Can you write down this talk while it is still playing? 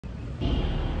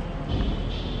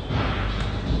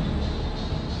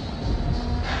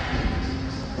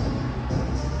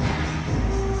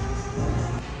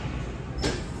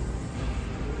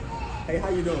Hey, how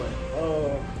you doing?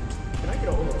 Can I get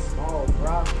a small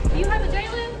fry? Do you have a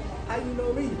Jalen? How you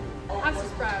know me? I'm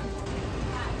subscribed.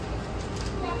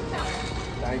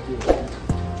 Thank you.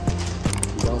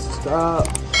 You don't subscribe?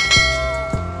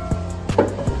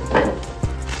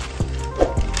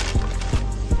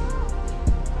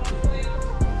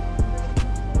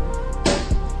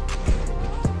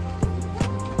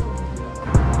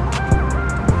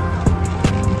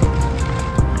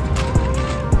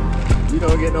 You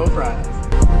don't get no fries.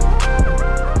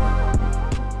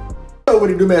 What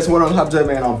do you do, man? So what on top,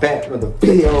 man? I'm back with another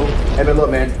video. Hey man,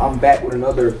 look, man, I'm back with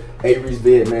another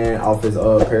Areece-Ving, man, off his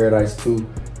Paradise 2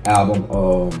 album.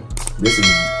 This is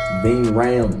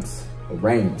Rhames,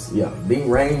 yeah,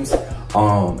 Rhames.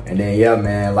 And then yeah,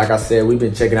 man, like I said, we've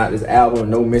been checking out this album,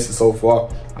 no missing so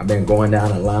far. I've been going down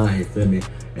the line, you feel me?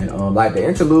 And like the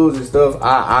interludes and stuff,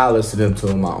 I listen to them to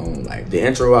on my own. Like the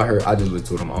intro I heard, I just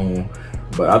listen to them on my own.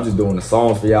 But I'm just doing the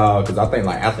songs for y'all because I think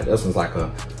like after this one's like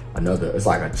it's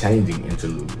like a changing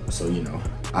interlude. So you know,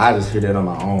 I just hear that on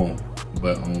my own.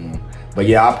 But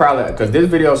yeah, I'll probably, because this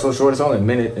video is so short, it's only a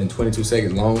minute and 22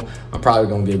 seconds long. I'm probably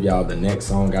gonna give y'all the next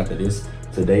song after this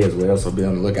today as well. So be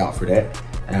on the lookout for that.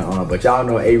 And but y'all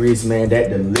know Areece, man, that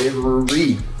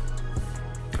delivery.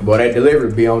 Boy, that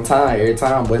delivery be on time every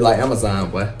time, boy, like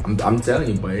Amazon, boy. I'm telling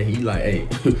you, boy, he like, hey,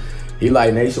 he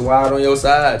like nationwide on your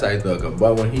side type thugger.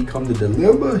 But when he come to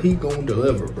deliver, he gonna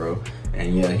deliver, bro.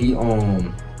 And yeah, he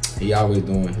always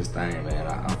doing his thing, man.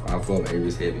 I fuck with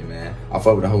Areece heavy, man. I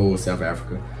fuck with the whole South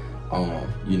Africa,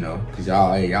 you know, cause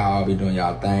y'all be doing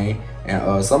y'all thing.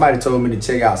 And somebody told me to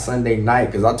check out Sunday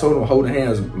Night, cause I told them Holding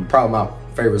Hands was probably my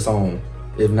favorite song,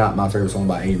 if not my favorite song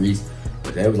by Areece.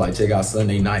 But they was like, check out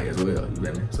Sunday Night as well, you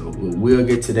feel me? So we'll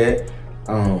get to that.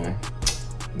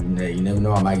 You never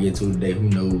know, I might get to it today. Who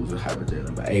knows what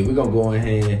happened? But hey, we're gonna go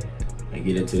ahead and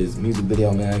get into this music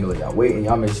video, man. I'm gonna let y'all wait, and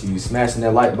y'all make sure you smashing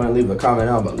that like button, leave a comment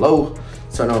down below,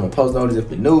 turn on the post notice if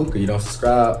you're new, cause you don't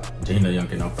subscribe. You know you don't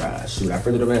get no fries. Shoot, I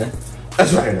further man.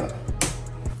 Let's write it up.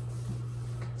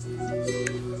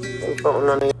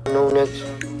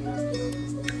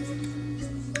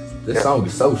 This song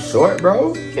is so short,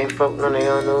 bro. Can't fuck none of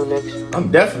y'all no niggas.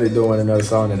 I'm definitely doing another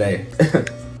song today.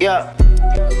 Yeah.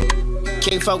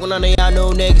 Can't fuck with none of y'all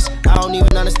no niggas. I don't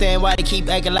even understand why they keep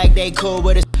acting like they cool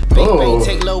with us. Big bank,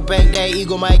 take low bank, that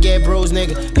ego might get bruised,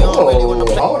 nigga. You don't really wanna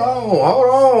play. Hold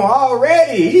on,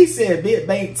 already. He said big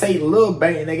bank, take little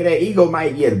bank, nigga, that ego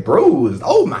might get bruised.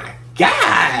 Oh my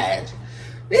God.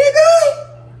 Nigga,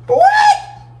 what?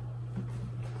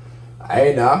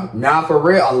 Hey, nah, for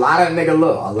real, a lot of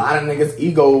niggas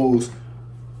egos,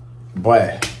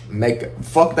 but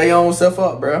fuck their own self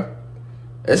up, bro.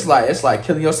 It's like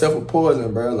killing yourself with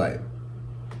poison, bro. Like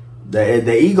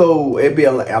the ego,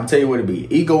 I'm telling you what it be.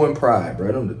 Ego and pride,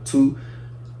 bro. Them the two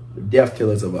death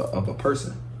killers of a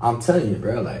person. I'm telling you,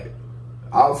 bro. Like,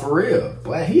 all for real.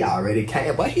 But he already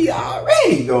came, but he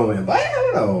already going. But I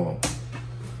don't know.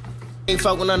 Ain't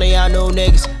fuck with none of y'all no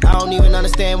niggas. I don't even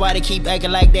understand why they keep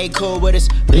acting like they cool with us.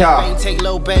 Yeah. Take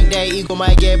low bank, that ego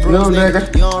might get bruised, nigga.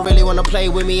 You don't really wanna play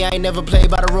with me. I ain't never played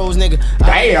by the rules, nigga.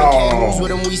 Damn. With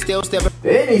them, we still stepping.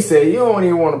 Then he said, you don't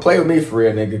even want to play with me for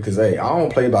real, nigga, cause hey, I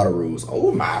don't play by the rules.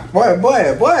 Oh my, boy,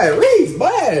 Reese,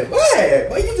 boy,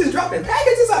 you just dropping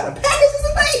packages out of packages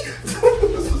today.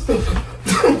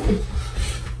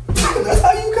 That's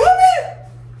how you coming?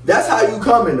 That's how you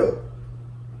coming though.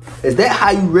 Is that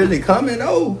how you really coming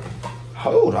though?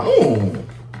 Hold on.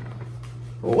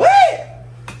 What?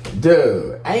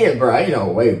 Dude, ain't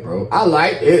no way, bro. I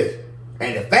like it.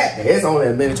 And the fact that it's only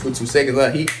a minute 22 seconds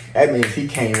left, that means he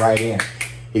came right in.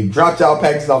 He dropped y'all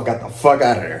packages off, got the fuck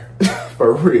out of there.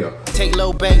 For real. Take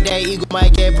low bank, that ego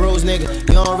might get bruised, nigga.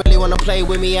 You don't really wanna play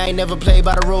with me. I ain't never played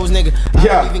by the rules, nigga. I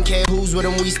don't even care who's with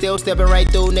them. We still stepping right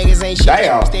through. Niggas ain't shit.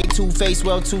 Damn. Stay two-faced,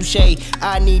 well, touche.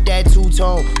 I need that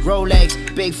two-tone.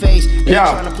 Rolex, big face. They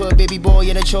trying to put baby boy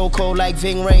in a chokehold like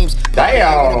Ving Rhames.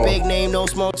 Damn. With a big name, no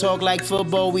small talk like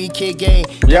football. We kick game.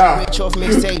 Yeah. Rich off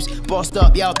mixtapes, bossed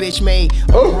up, y'all bitch made.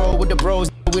 On the road with the bros.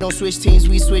 We don't switch teams,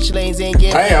 we switch lanes and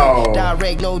get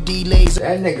direct, no delays.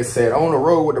 That nigga said on the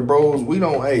road with the bros, we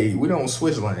don't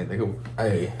switch lanes, nigga.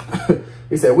 Hey,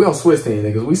 he said we don't switch teams,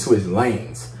 niggas, we switch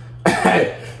lanes. He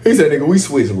said, nigga, we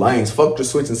switch lanes. Fuck the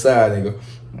switching side, nigga.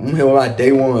 I'm here with my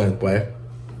day ones, boy.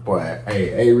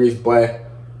 Hey, Areece,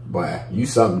 boy, you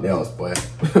something else, boy.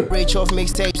 Rich off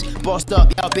mixtapes, bossed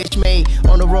up, y'all bitch made.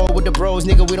 On the road with the bros,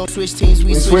 nigga, we don't switch teams,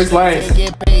 we switch lanes and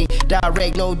get paid.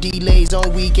 Direct, no delays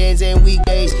on weekends and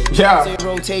weekdays. Yeah. In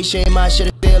rotation, my shit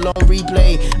is still still on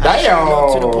replay. I ain't showing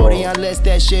up to the party unless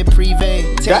that shit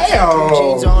privé. Take blue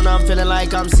jeans on, I'm feeling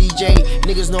like I'm CJ.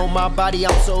 Niggas know my body,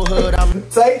 I'm so hood. I'm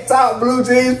take top blue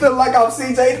jeans, feeling like I'm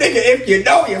CJ. Nigga, if you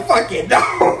know, you fucking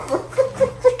know.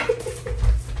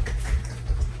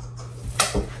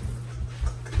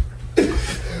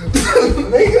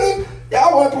 Nigga,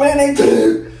 y'all want playing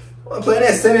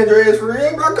that San Andreas for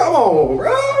real, bro? Come on,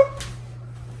 bro.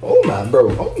 Oh my, bro.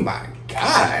 Oh my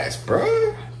gosh,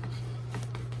 bro.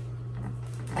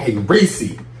 Hey,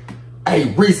 Reese.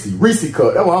 Hey, Reese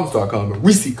cup. That's what I'm starting calling him.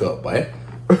 Reese cup, boy.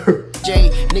 Jay,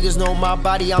 niggas know my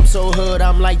body, I'm so hood,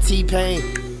 I'm like T-Pain.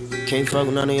 Can't fuck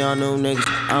with none of y'all no niggas.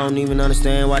 I don't even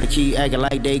understand why they keep acting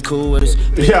like they cool with us.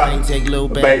 Yeah. Take little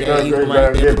back there, you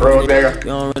might get bro, nigga. You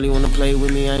don't really wanna play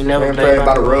with me, I ain't never played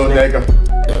by the real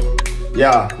nigga.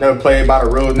 Yeah, never played by the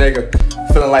real nigga.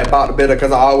 Feeling like about the bitter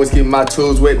cause I always keep my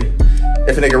tools with me.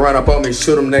 If a nigga run up on me,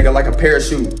 shoot him nigga like a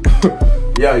parachute.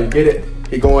 Yeah, you get it?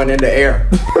 He going in the air.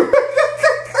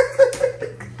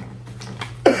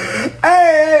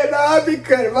 Hey, nah, I be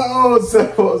cutting my own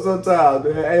self up sometimes,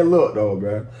 man. Hey, look though,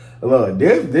 man. Look,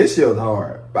 this shit's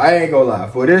hard. I ain't gonna lie.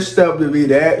 For this stuff to be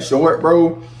that short,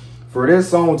 bro. For this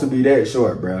song to be that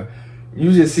short, bro.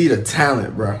 You just see the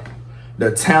talent, bro.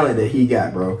 The talent that he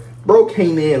got, bro. Bro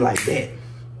came in like that.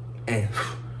 And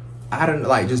I don't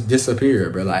like just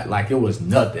disappeared, bro. Like it was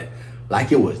nothing.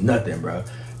 Like it was nothing, bro.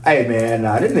 Hey, man,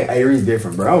 nah, this nigga Areece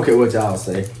different, bro. I don't care what y'all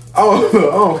say. I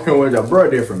don't care what y'all, bro,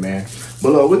 different, man.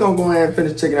 But look, we're gonna go ahead and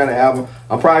finish checking out the album.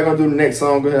 I'm probably gonna do the next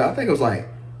song. I think it was like,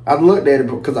 I looked at it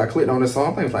because I clicked on this song.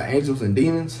 I think it was like Angels and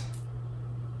Demons.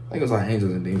 I think it was like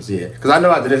Angels and Demons, yeah. Because I know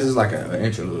after this is like an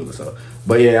interlude, so.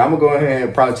 But yeah, I'm gonna go ahead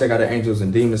and probably check out the Angels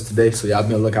and Demons today, so y'all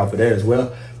be on the lookout for that as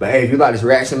well. But hey, if you like this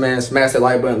reaction, man, smash that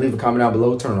like button, leave a comment down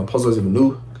below, turn on post notifications if you're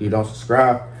new, if you don't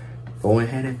subscribe. Go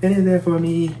ahead and finish that for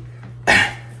me.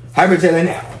 Hyper telling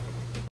now.